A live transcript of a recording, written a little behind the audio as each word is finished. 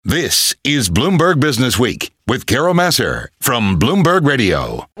This is Bloomberg Business Week with Carol Massar from Bloomberg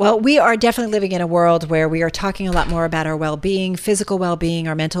Radio. Well, we are definitely living in a world where we are talking a lot more about our well-being, physical well-being,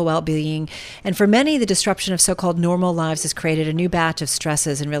 our mental well-being. And for many, the disruption of so-called normal lives has created a new batch of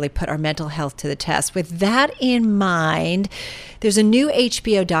stresses and really put our mental health to the test. With that in mind, there's a new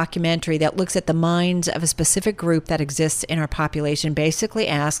HBO documentary that looks at the minds of a specific group that exists in our population, basically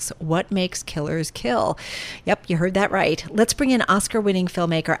asks, what makes killers kill? Yep, you heard that right. Let's bring in Oscar-winning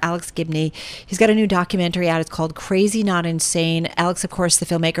filmmaker Alex Gibney. He's got a new documentary out. It's called Crazy Not Insane. Alex, of course, the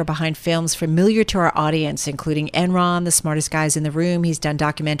filmmaker behind films familiar to our audience, including Enron, The Smartest Guys in the Room. He's done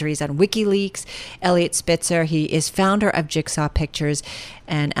documentaries on WikiLeaks, Elliot Spitzer. He is founder of Jigsaw Pictures.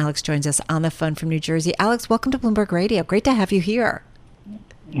 And Alex joins us on the phone from New Jersey. Alex, welcome to Bloomberg Radio. Great to have you here.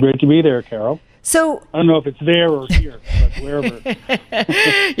 Great to be there, Carol. So I don't know if it's there or here, but wherever.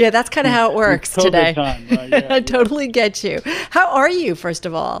 Yeah, that's kind of how it works it's today. Time, right? Yeah, I totally get you. How are you, first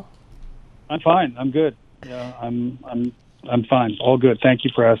of all? I'm fine. I'm good. Yeah, I'm fine. All good. Thank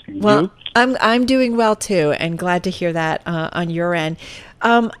you for asking. Well, you? I'm doing well too, and glad to hear that on your end.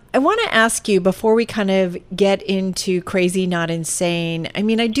 I want to ask you before we kind of get into Crazy Not Insane. I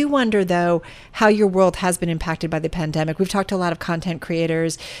mean, I do wonder though how your world has been impacted by the pandemic. We've talked to a lot of content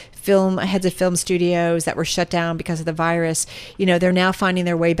creators, heads of film studios that were shut down because of the virus. You know, they're now finding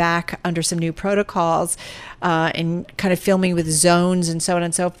their way back under some new protocols and kind of filming with zones and so on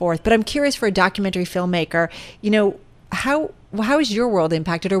and so forth. But I'm curious, for a documentary filmmaker, you know, how is your world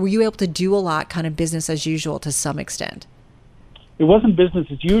impacted, or were you able to do a lot kind of business as usual to some extent? It wasn't business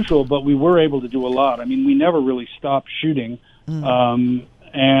as usual, but we were able to do a lot. I mean, we never really stopped shooting, and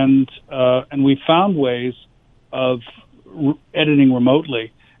we found ways of editing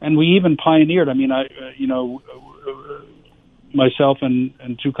remotely, and we even pioneered. I mean, myself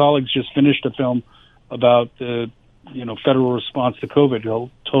and two colleagues just finished a film about the federal response to COVID,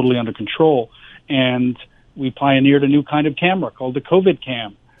 totally under control, and we pioneered a new kind of camera called the COVID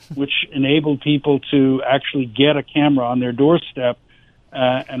cam, which enabled people to actually get a camera on their doorstep,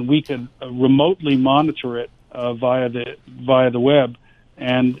 and we could remotely monitor it via the web,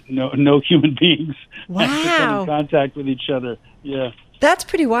 and no human beings actually come in contact with each other. Yeah, that's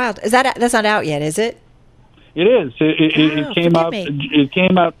pretty wild. That's not out yet, is it? It is. It came out. It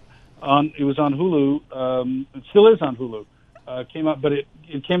came out on. It was on Hulu. It still is on Hulu. Came out, but it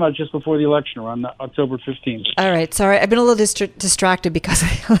came out just before the election, around October 15th. All right, sorry, I've been a little distracted because of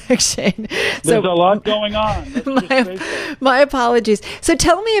the election. There's a lot going on. My apologies. So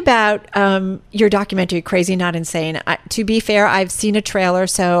tell me about your documentary, Crazy Not Insane. To be fair, I've seen a trailer,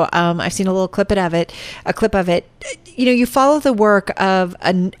 so I've seen a little clip of it. You know, you follow the work of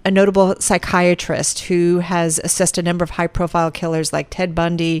a notable psychiatrist who has assessed a number of high-profile killers like Ted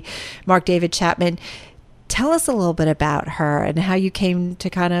Bundy, Mark David Chapman. Tell us a little bit about her and how you came to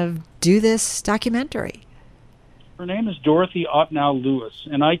kind of do this documentary. Her name is Dorothy Otnow Lewis,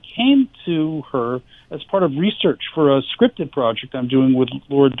 and I came to her as part of research for a scripted project I'm doing with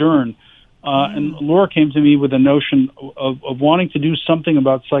Laura Dern. And Laura came to me with a notion of wanting to do something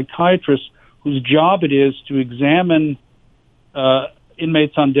about psychiatrists whose job it is to examine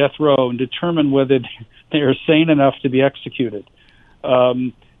inmates on death row and determine whether they are sane enough to be executed,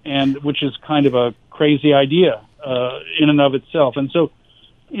 and which is kind of a crazy idea in and of itself. And so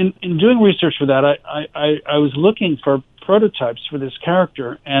in doing research for that, I was looking for prototypes for this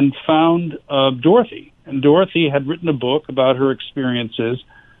character and found Dorothy. And Dorothy had written a book about her experiences,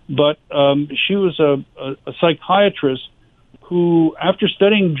 but she was a psychiatrist who, after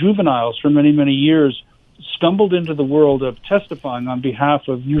studying juveniles for many, many years, stumbled into the world of testifying on behalf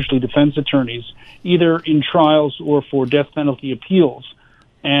of usually defense attorneys, either in trials or for death penalty appeals,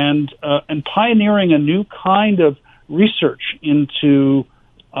 and pioneering a new kind of research into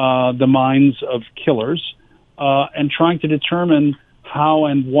the minds of killers, and trying to determine how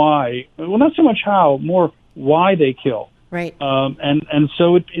and why. Well, not so much how, more why they kill. Right. And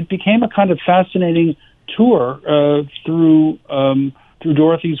so it became a kind of fascinating tour through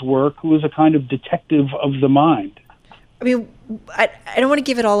Dorothy's work, who is a kind of detective of the mind. I mean, I don't want to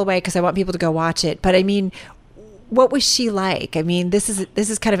give it all away because I want people to go watch it, but I mean, what was she like? I mean, this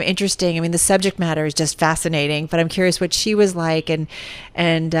is kind of interesting. I mean, the subject matter is just fascinating, but I'm curious what she was like, and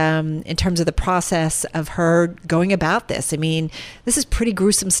in terms of the process of her going about this. I mean, this is pretty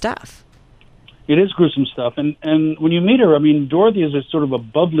gruesome stuff. It is gruesome stuff, and when you meet her, I mean, Dorothy is a sort of a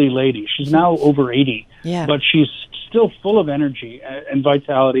bubbly lady. She's now over 80, but she's still full of energy and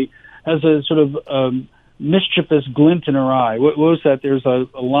vitality. Has a sort of mischievous glint in her eye. What was that? There's a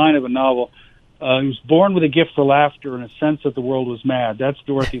line of a novel. He was born with a gift for laughter and a sense that the world was mad. That's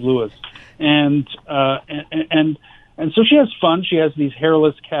Dorothy Lewis, and And so she has fun. She has these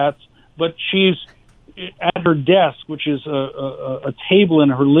hairless cats, but she's at her desk, which is a table in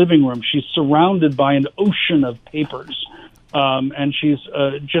her living room. She's surrounded by an ocean of papers. And she's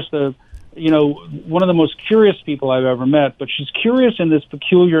just one of the most curious people I've ever met. But she's curious in this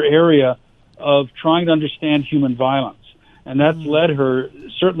peculiar area of trying to understand human violence. And that's led her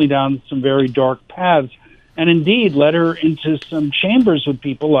certainly down some very dark paths, and indeed led her into some chambers with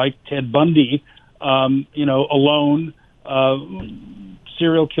people like Ted Bundy, alone,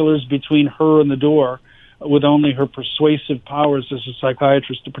 serial killers between her and the door, with only her persuasive powers as a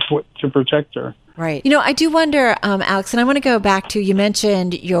psychiatrist to protect her. Right. I do wonder, Alex, and I want to go back to, you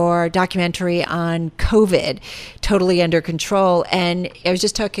mentioned your documentary on COVID, Totally Under Control. And I was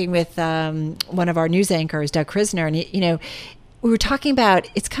just talking with one of our news anchors, Doug Krisner, and, we were talking about,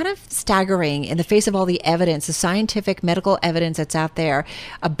 it's kind of staggering in the face of all the evidence, the scientific medical evidence that's out there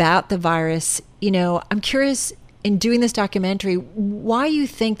about the virus. I'm curious, in doing this documentary, why you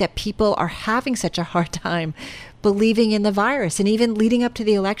think that people are having such a hard time believing in the virus. And even leading up to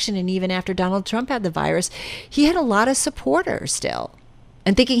the election, and even after Donald Trump had the virus, he had a lot of supporters still,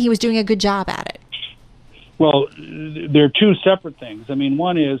 and thinking he was doing a good job at it. Well, there are two separate things. I mean,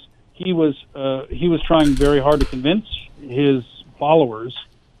 one is he was trying very hard to convince his followers,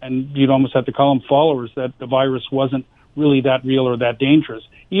 and you'd almost have to call them followers, that the virus wasn't really that real or that dangerous,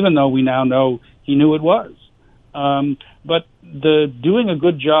 even though we now know he knew it was. But the doing a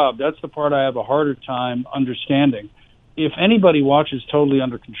good job, that's the part I have a harder time understanding. If anybody watches Totally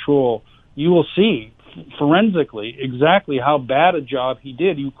Under Control, you will see forensically exactly how bad a job he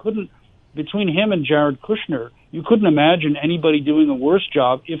did. You couldn't, between him and Jared Kushner, you couldn't imagine anybody doing a worse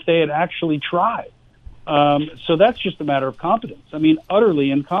job if they had actually tried. So that's just a matter of competence. I mean,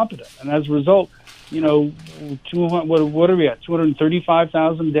 utterly incompetent. And as a result, what are we at?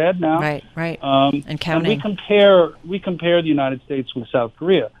 235,000 dead now. Right. And counting. And we compare the United States with South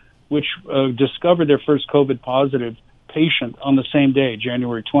Korea, which discovered their first COVID positive patient on the same day,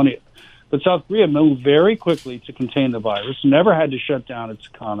 January 20th. But South Korea moved very quickly to contain the virus, never had to shut down its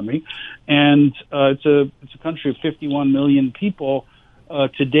economy, and it's a country of 51 million people.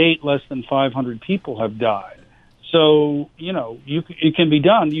 To date, less than 500 people have died. So, it can be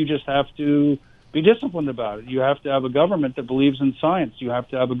done. You just have to be disciplined about it. You have to have a government that believes in science. You have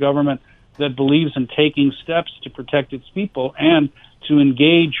to have a government that believes in taking steps to protect its people and to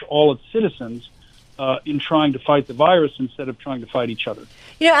engage all its citizens in trying to fight the virus instead of trying to fight each other.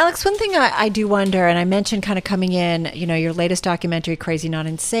 Alex, one thing I do wonder, and I mentioned kind of coming in, your latest documentary, Crazy Not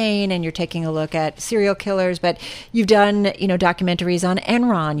Insane, and you're taking a look at serial killers, but you've done, documentaries on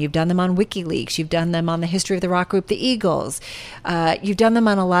Enron, you've done them on WikiLeaks, you've done them on the history of the rock group, the Eagles, you've done them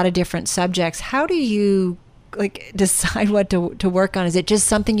on a lot of different subjects. How do you decide what to work on? Is it just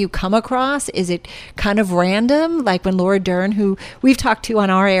something you come across? Is it kind of random, like when Laura Dern, who we've talked to on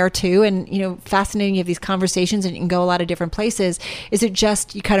our air too, and fascinating, you have these conversations and you can go a lot of different places. Is it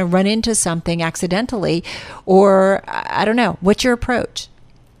just you kind of run into something accidentally, or I don't know, what's your approach?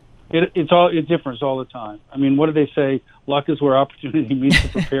 It differs all the time. I mean, what do they say? Luck is where opportunity meets the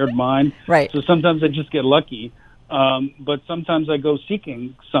prepared mind. Right. So sometimes I just get lucky, but sometimes I go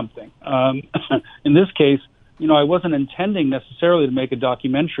seeking something. In this case, I wasn't intending necessarily to make a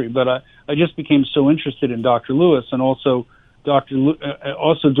documentary, but I just became so interested in Dr. Lewis, and also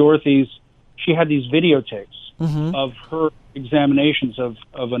Dorothy's. She had these videotapes of her examinations of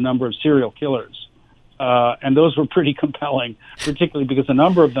a number of serial killers, and those were pretty compelling, particularly because a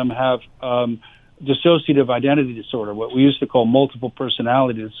number of them have dissociative identity disorder, what we used to call multiple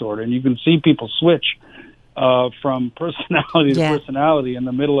personality disorder, and you can see people switch from personality to personality in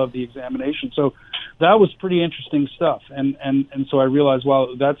the middle of the examination. So that was pretty interesting stuff. And so I realized,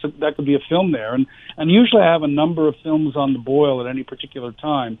 well, that could be a film there. And usually I have a number of films on the boil at any particular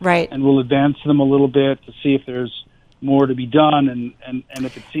time. Right. And we'll advance them a little bit to see if there's more to be done, and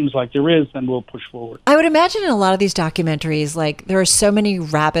if it seems like there is, then we'll push forward. I would imagine in a lot of these documentaries, there are so many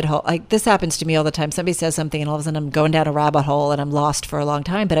rabbit holes. This happens to me all the time. Somebody says something and all of a sudden I'm going down a rabbit hole and I'm lost for a long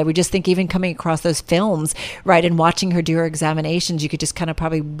time. But I would just think, even coming across those films, right, and watching her do her examinations, you could just kind of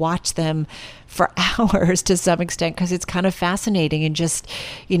probably watch them for hours to some extent, because it's kind of fascinating, and just,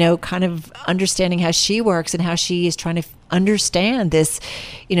 kind of understanding how she works and how she is trying to understand this,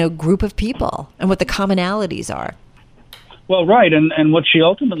 group of people and what the commonalities are. Well, right, and what she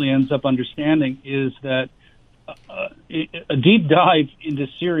ultimately ends up understanding is that a deep dive into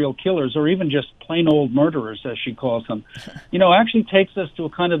serial killers, or even just plain old murderers, as she calls them, actually takes us to a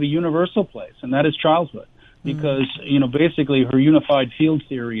kind of a universal place, and that is childhood. Because, basically her unified field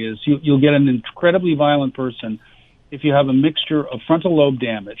theory is you'll get an incredibly violent person if you have a mixture of frontal lobe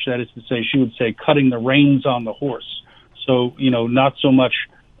damage, that is to say, she would say cutting the reins on the horse, So, not so much,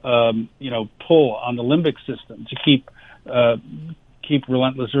 pull on the limbic system to keep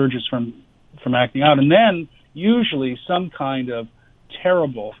relentless urges from acting out. And then usually some kind of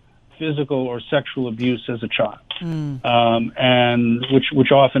terrible physical or sexual abuse as a child, and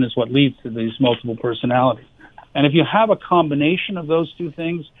which often is what leads to these multiple personalities. And if you have a combination of those two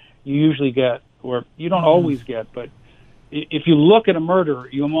things, you usually get, or you don't always get, but if you look at a murder,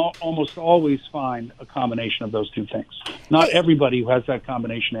 you almost always find a combination of those two things. Not everybody who has that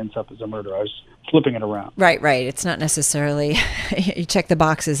combination ends up as a murderer. I was flipping it around. Right. It's not necessarily you check the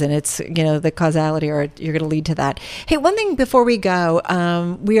boxes and it's, the causality or you're going to lead to that. Hey, one thing before we go,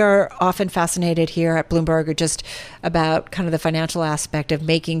 we are often fascinated here at Bloomberg just about kind of the financial aspect of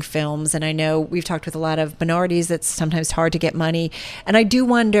making films. And I know we've talked with a lot of minorities that's sometimes hard to get money. And I do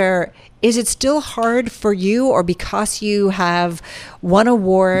wonder, is it still hard for you, or because you have won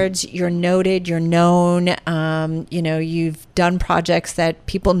awards, you're noted, you're known, you've done projects that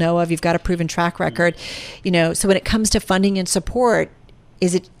people know of, you've got a proven track record, so when it comes to funding and support,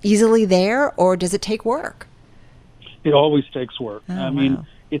 is it easily there or does it take work? It always takes work. Wow.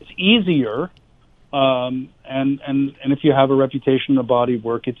 It's easier, and if you have a reputation and a body of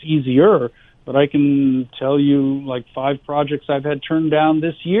work, it's easier, but I can tell you like 5 projects I've had turned down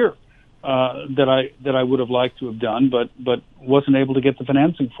this year. That I would have liked to have done, but wasn't able to get the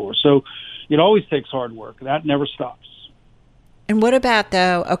financing for. So it always takes hard work. That never stops. And what about,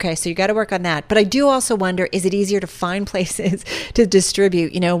 though, okay, so you got to work on that. But I do also wonder, is it easier to find places to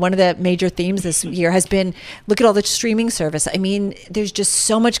distribute? One of the major themes this year has been, look at all the streaming service. I mean, there's just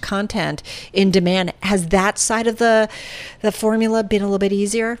so much content in demand. Has that side of the formula been a little bit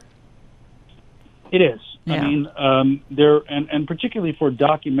easier? It is. Yeah. There and particularly for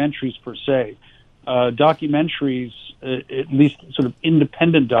documentaries per se, documentaries, at least sort of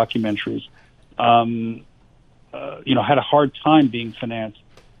independent documentaries, had a hard time being financed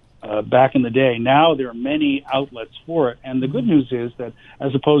back in the day. Now there are many outlets for it, and the good news is that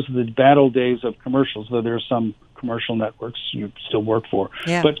as opposed to the bad old days of commercials, though there are some commercial networks you still work for,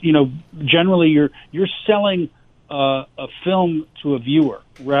 but generally you're selling a film to a viewer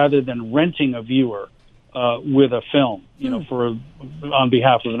rather than renting a viewer with a film, on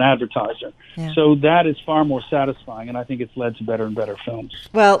behalf of an advertiser. Yeah. So that is far more satisfying, and I think it's led to better and better films.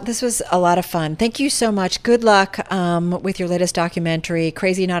 Well, this was a lot of fun. Thank you so much. Good luck with your latest documentary,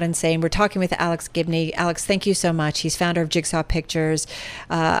 Crazy Not Insane. We're talking with Alex Gibney. Alex, thank you so much. He's founder of Jigsaw Pictures,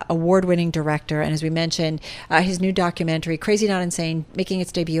 award-winning director, and as we mentioned, his new documentary, Crazy Not Insane, making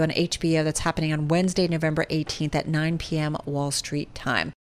its debut on HBO. That's happening on Wednesday, November 18th at 9 p.m. Wall Street time.